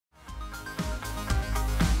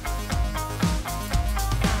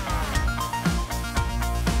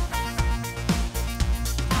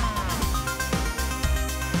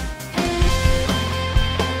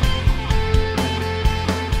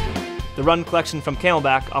The Run collection from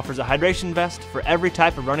Camelbak offers a hydration vest for every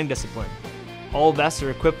type of running discipline. All vests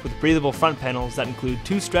are equipped with breathable front panels that include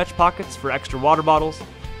 2 stretch pockets for extra water bottles,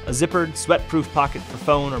 a zippered, sweat-proof pocket for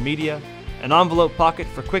phone or media, an envelope pocket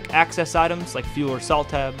for quick access items like fuel or salt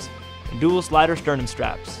tabs, and dual slider sternum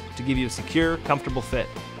straps to give you a secure, comfortable fit.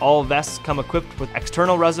 All vests come equipped with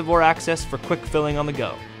external reservoir access for quick filling on the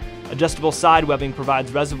go. Adjustable side webbing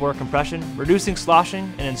provides reservoir compression, reducing sloshing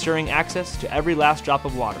and ensuring access to every last drop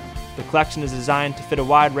of water. The collection is designed to fit a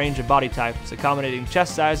wide range of body types, accommodating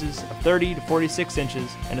chest sizes of 30 to 46 inches,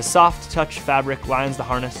 and a soft touch fabric lines the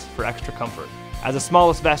harness for extra comfort. As the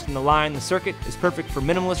smallest vest in the line, the Circuit is perfect for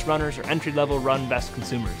minimalist runners or entry-level run vest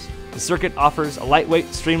consumers. The Circuit offers a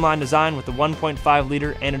lightweight, streamlined design with a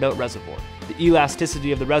 1.5-liter antidote reservoir. The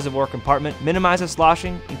elasticity of the reservoir compartment minimizes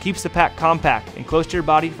sloshing and keeps the pack compact and close to your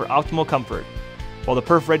body for optimal comfort, while the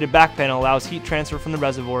perforated back panel allows heat transfer from the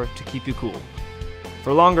reservoir to keep you cool.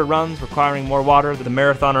 For longer runs requiring more water, the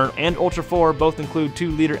Marathoner and Ultra 4 both include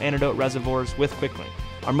 2-liter antidote reservoirs with quick link.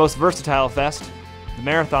 Our most versatile vest, the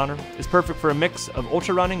Marathoner, is perfect for a mix of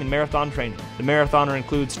ultra running and marathon training. The Marathoner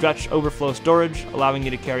includes stretch overflow storage, allowing you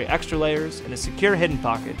to carry extra layers, and a secure hidden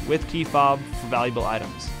pocket with key fob for valuable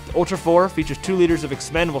items. The Ultra 4 features 2 liters of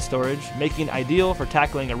expandable storage, making it ideal for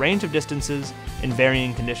tackling a range of distances in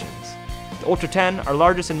varying conditions. The Ultra 10, our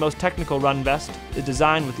largest and most technical run vest, is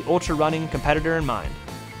designed with the ultra running competitor in mind.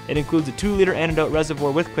 It includes a 2-liter antidote reservoir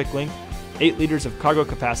with quick link, 8 liters of cargo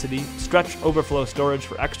capacity, stretch overflow storage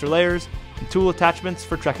for extra layers, and tool attachments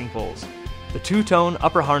for trekking poles. The 2-tone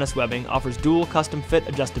upper harness webbing offers dual custom fit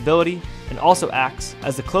adjustability and also acts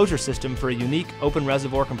as the closure system for a unique open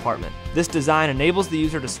reservoir compartment. This design enables the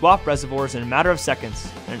user to swap reservoirs in a matter of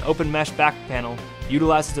seconds, and an open mesh back panel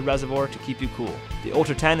utilizes the reservoir to keep you cool. The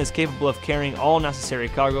Ultra 10 is capable of carrying all necessary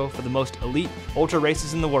cargo for the most elite ultra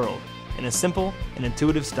races in the world in a simple and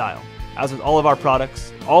intuitive style. As with all of our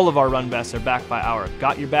products, all of our run vests are backed by our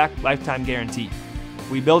Got Your Back lifetime guarantee.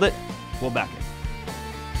 If we build it, we'll back it.